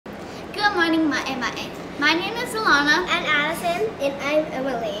Good morning, Mae. My name is Alana. And Addison. And I'm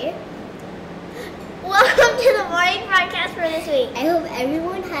Emily. Welcome to the morning podcast for this week. I hope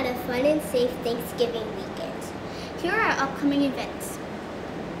everyone had a fun and safe Thanksgiving weekend. Here are our upcoming events.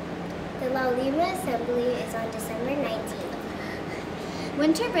 The La Libra Assembly is on December 19th.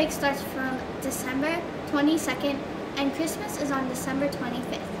 Winter break starts from December 22nd, and Christmas is on December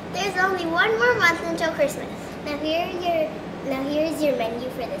 25th. There's only one more month until Christmas. Now here is your menu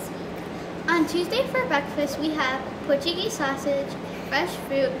for this week. On Tuesday for breakfast, we have Portuguese sausage, fresh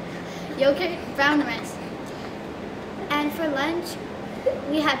fruit, yogurt, brown rice. And for lunch,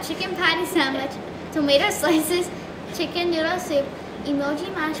 we have chicken patty sandwich, tomato slices, chicken noodle soup,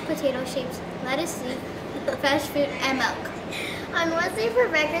 emoji mashed potato shapes, lettuce leaf, fresh fruit, and milk. On Wednesday for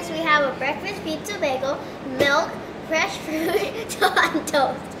breakfast, we have a breakfast pizza bagel, milk, fresh fruit, on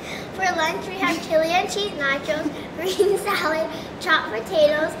toast. For lunch, we have chili and cheese nachos, green salad, chopped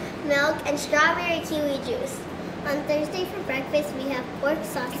potatoes, milk, and strawberry kiwi juice. On Thursday for breakfast, we have pork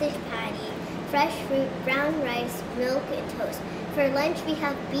sausage patty, fresh fruit, brown rice, milk, and toast. For lunch, we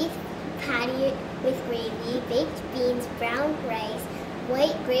have beef patty with gravy, baked beans, brown rice,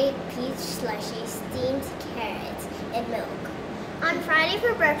 white grape peach slushy, steamed carrots, and milk. On Friday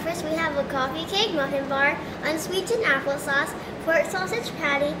for breakfast, we have a coffee cake muffin bar, unsweetened applesauce, pork sausage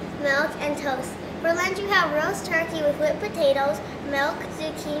patty, milk, and toast. For lunch, we have roast turkey with whipped potatoes, milk,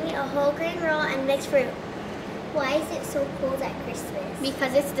 zucchini, a whole grain roll, and mixed fruit. Why is it so cold at Christmas?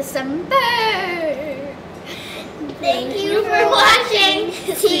 Because it's December! Thank you for watching.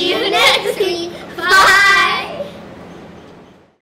 See you next week. Bye!